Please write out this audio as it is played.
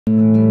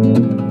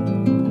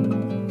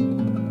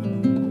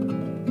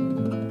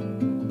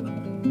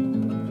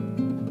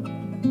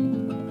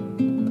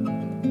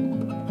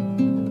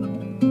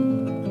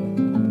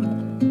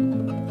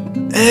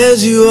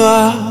as you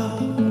are,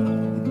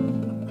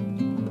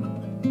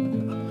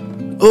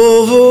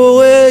 over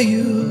where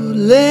you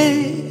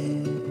lay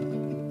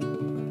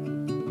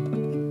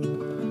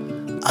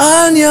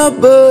on your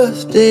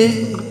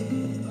birthday,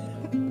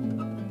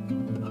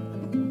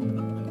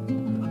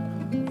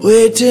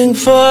 waiting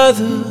for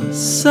the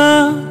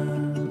sun,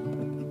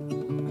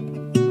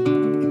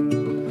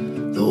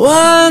 the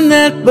one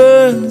that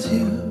burns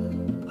you.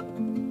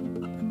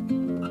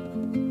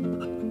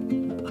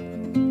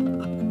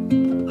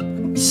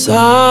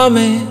 Saw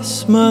me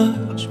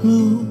smudge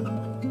moon,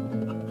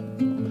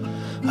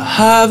 a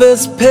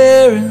harvest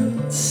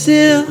parent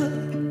silk.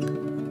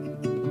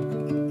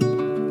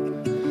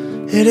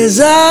 It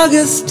is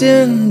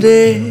Augustine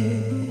day,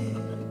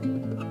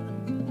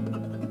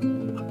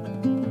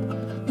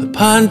 a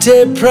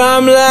Ponte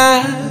prom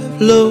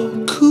live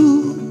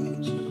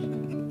locus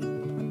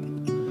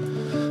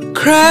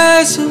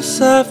cry so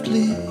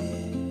softly.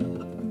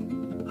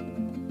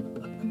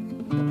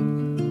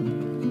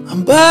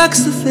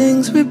 Unbox the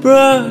things we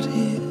brought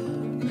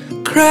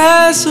here,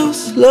 cry so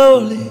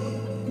slowly.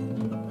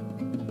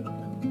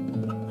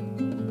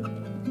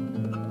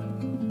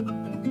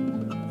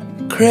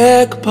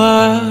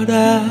 Crackpot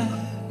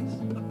eyes,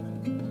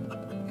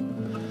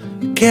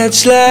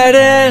 catch light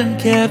and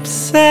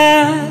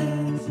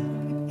capsize,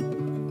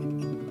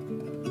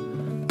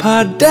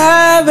 pot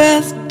dive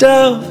as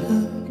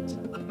dolphins,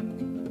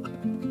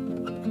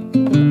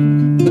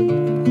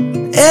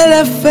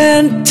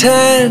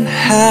 elephantine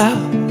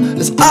howl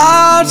as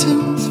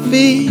autumn's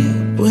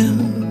field wind.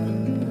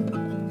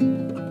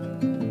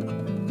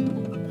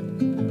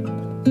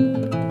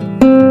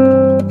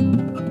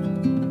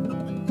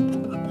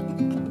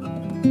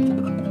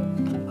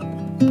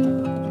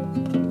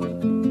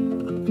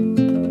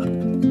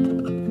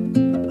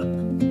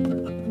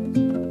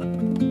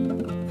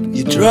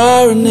 You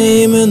draw a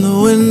name in the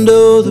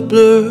window, the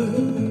blur,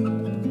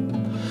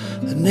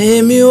 a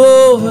name you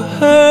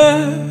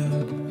overheard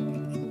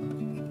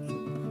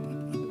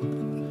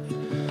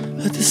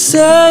at the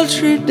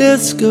sultry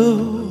disco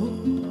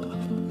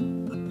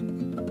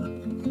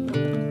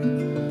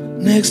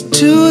next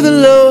to the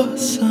lower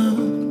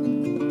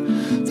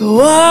sun, the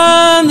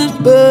one that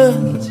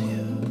burns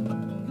you,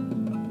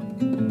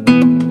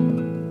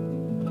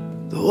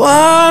 the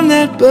one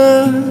that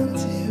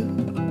burns you,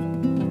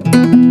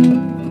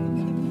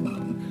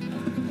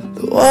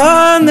 the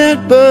one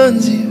that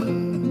burns you,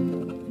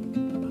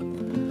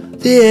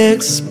 the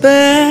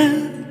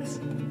expanse,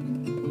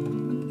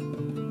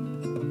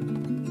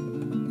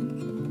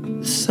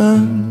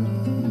 sun.